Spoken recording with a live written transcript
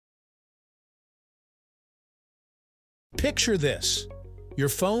Picture this. Your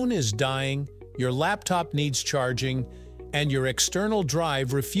phone is dying, your laptop needs charging, and your external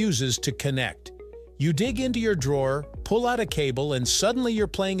drive refuses to connect. You dig into your drawer, pull out a cable, and suddenly you're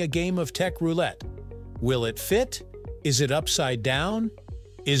playing a game of tech roulette. Will it fit? Is it upside down?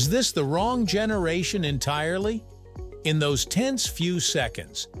 Is this the wrong generation entirely? In those tense few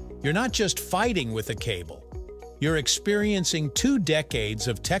seconds, you're not just fighting with a cable. You're experiencing 2 decades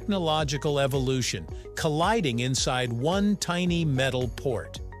of technological evolution colliding inside one tiny metal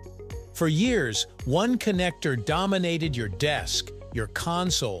port. For years, one connector dominated your desk, your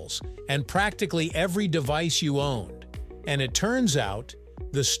consoles, and practically every device you owned. And it turns out,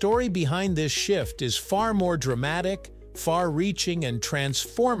 the story behind this shift is far more dramatic, far-reaching, and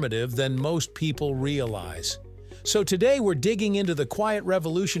transformative than most people realize. So today we're digging into the quiet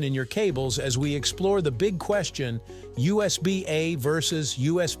revolution in your cables as we explore the big question, USB-A versus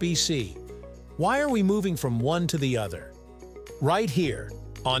USB-C. Why are we moving from one to the other? Right here,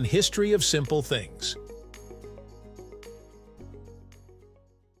 on History of Simple Things.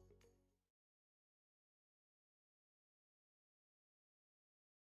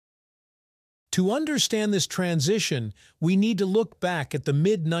 To understand this transition, we need to look back at the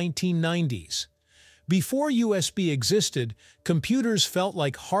mid-1990s. Before USB existed, computers felt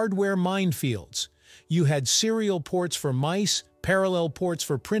like hardware minefields. You had serial ports for mice, parallel ports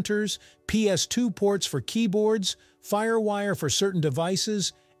for printers, PS2 ports for keyboards, FireWire for certain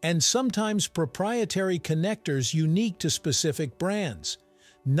devices, and sometimes proprietary connectors unique to specific brands.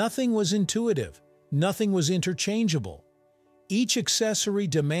 Nothing was intuitive. Nothing was interchangeable. Each accessory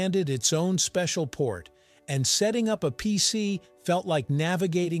demanded its own special port, and setting up a PC felt like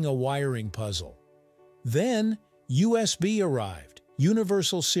navigating a wiring puzzle. Then, USB arrived,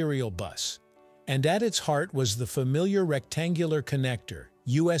 Universal Serial Bus, and at its heart was the familiar rectangular connector,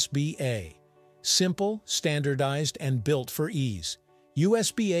 USB-A. Simple, standardized, and built for ease.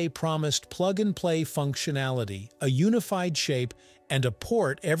 USB-A promised plug-and-play functionality, a unified shape, and a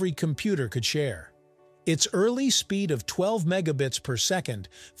port every computer could share. Its early speed of 12 megabits per second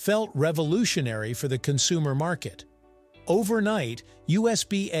felt revolutionary for the consumer market. Overnight,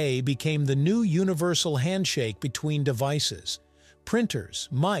 USB-A became the new universal handshake between devices. Printers,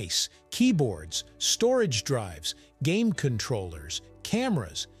 mice, keyboards, storage drives, game controllers,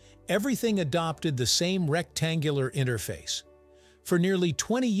 cameras, everything adopted the same rectangular interface. For nearly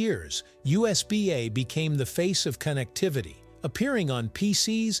 20 years, USB-A became the face of connectivity, appearing on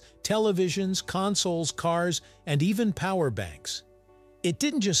PCs, televisions, consoles, cars, and even power banks. It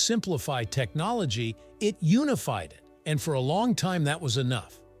didn't just simplify technology, it unified it. And for a long time, that was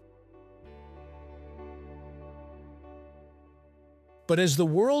enough. But as the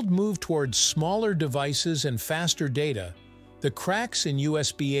world moved towards smaller devices and faster data, the cracks in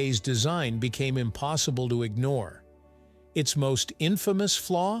USB-A's design became impossible to ignore. Its most infamous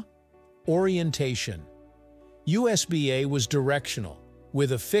flaw? Orientation. USB-A was directional,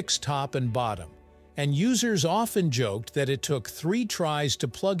 with a fixed top and bottom, and users often joked that it took 3 tries to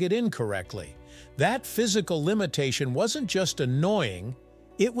plug it in correctly. That physical limitation wasn't just annoying,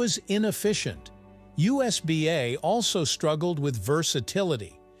 it was inefficient. USB-A also struggled with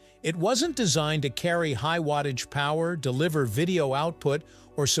versatility. It wasn't designed to carry high-wattage power, deliver video output,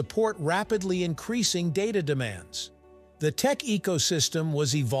 or support rapidly increasing data demands. The tech ecosystem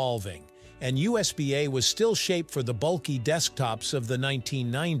was evolving, and USB-A was still shaped for the bulky desktops of the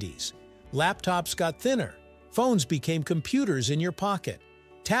 1990s. Laptops got thinner, phones became computers in your pocket.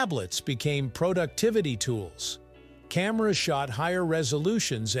 Tablets became productivity tools. Cameras shot higher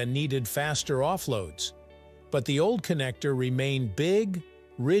resolutions and needed faster offloads. But the old connector remained big,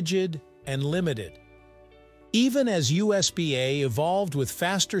 rigid, and limited. Even as USB-A evolved with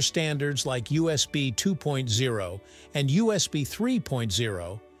faster standards like USB 2.0 and USB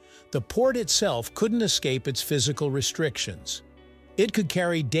 3.0, the port itself couldn't escape its physical restrictions. It could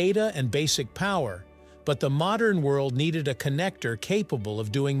carry data and basic power, but the modern world needed a connector capable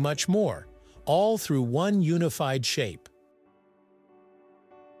of doing much more, all through one unified shape.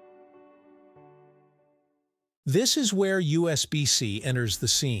 This is where USB-C enters the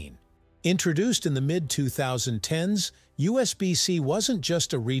scene. Introduced in the mid-2010s, USB-C wasn't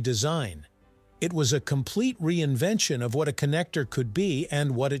just a redesign. It was a complete reinvention of what a connector could be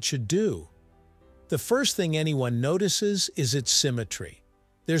and what it should do. The first thing anyone notices is its symmetry.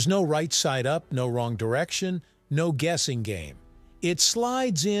 There's no right side up, no wrong direction, no guessing game. It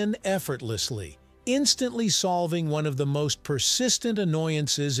slides in effortlessly, instantly solving one of the most persistent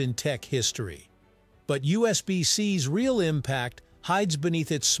annoyances in tech history. But USB-C's real impact hides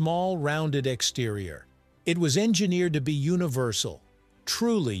beneath its small, rounded exterior. It was engineered to be universal,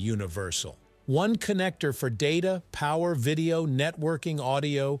 truly universal. One connector for data, power, video, networking,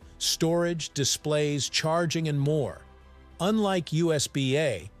 audio, storage, displays, charging, and more. Unlike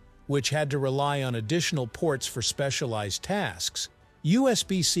USB-A, which had to rely on additional ports for specialized tasks,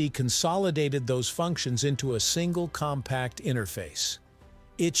 USB-C consolidated those functions into a single compact interface.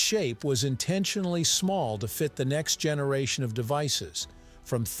 Its shape was intentionally small to fit the next generation of devices,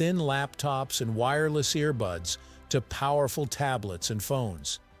 from thin laptops and wireless earbuds to powerful tablets and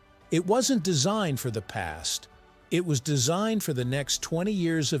phones. It wasn't designed for the past. It was designed for the next 20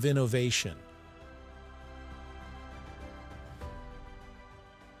 years of innovation.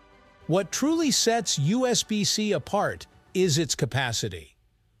 What truly sets USB-C apart is its capacity.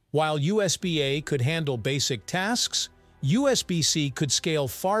 While USB-A could handle basic tasks, USB-C could scale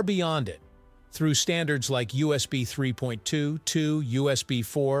far beyond it. Through standards like USB 3.2, 2, USB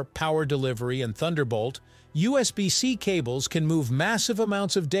 4, power delivery, and Thunderbolt, USB-C cables can move massive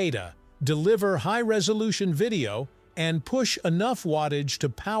amounts of data, deliver high-resolution video, and push enough wattage to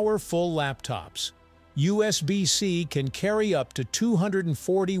power full laptops. USB-C can carry up to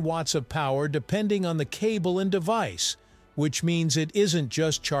 240 watts of power depending on the cable and device, which means it isn't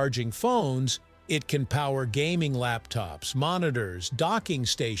just charging phones. It can power gaming laptops, monitors, docking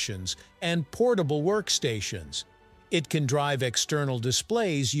stations, and portable workstations. It can drive external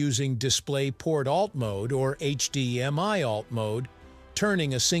displays using DisplayPort Alt Mode or HDMI Alt Mode,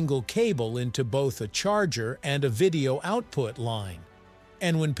 turning a single cable into both a charger and a video output line.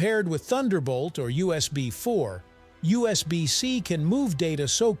 And when paired with Thunderbolt or USB 4, USB-C can move data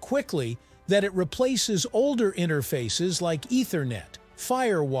so quickly that it replaces older interfaces like Ethernet,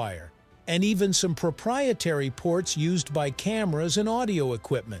 FireWire, and even some proprietary ports used by cameras and audio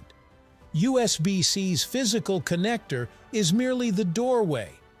equipment. USB-C's physical connector is merely the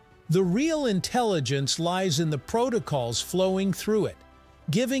doorway. The real intelligence lies in the protocols flowing through it,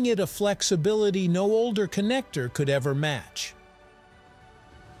 giving it a flexibility no older connector could ever match.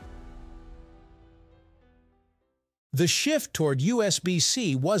 The shift toward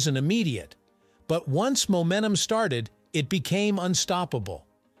USB-C wasn't immediate, but once momentum started, it became unstoppable.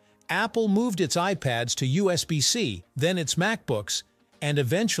 Apple moved its iPads to USB-C, then its MacBooks, and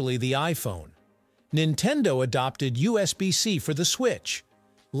eventually the iPhone. Nintendo adopted USB-C for the Switch.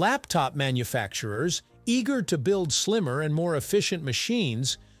 Laptop manufacturers, eager to build slimmer and more efficient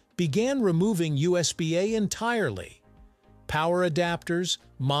machines, began removing USB-A entirely. Power adapters,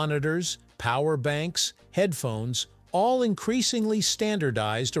 monitors, power banks, headphones, all increasingly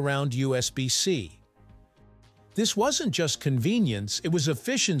standardized around USB-C. This wasn't just convenience, it was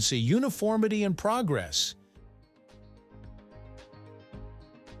efficiency, uniformity, and progress.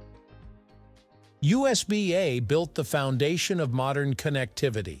 USB-A built the foundation of modern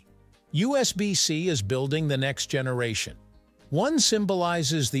connectivity. USB-C is building the next generation. One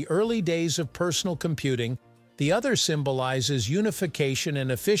symbolizes the early days of personal computing, the other symbolizes unification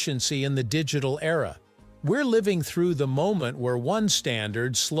and efficiency in the digital era. We're living through the moment where one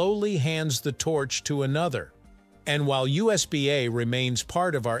standard slowly hands the torch to another. And while USB-A remains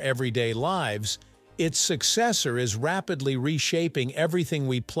part of our everyday lives, its successor is rapidly reshaping everything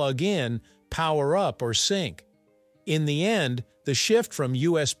we plug in, power up, or sync. In the end, the shift from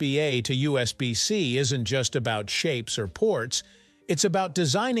USB-A to USB-C isn't just about shapes or ports, it's about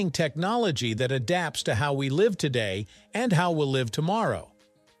designing technology that adapts to how we live today and how we'll live tomorrow.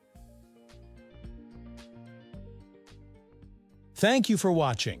 Thank you for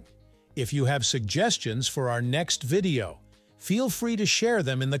watching. If you have suggestions for our next video, feel free to share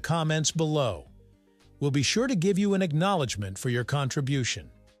them in the comments below. We'll be sure to give you an acknowledgement for your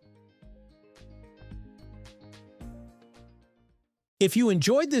contribution. If you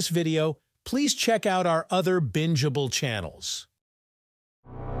enjoyed this video, please check out our other bingeable channels.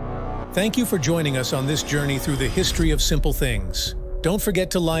 Thank you for joining us on this journey through the history of simple things. Don't forget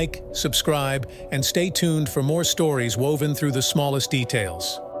to like, subscribe, and stay tuned for more stories woven through the smallest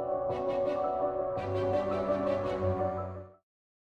details.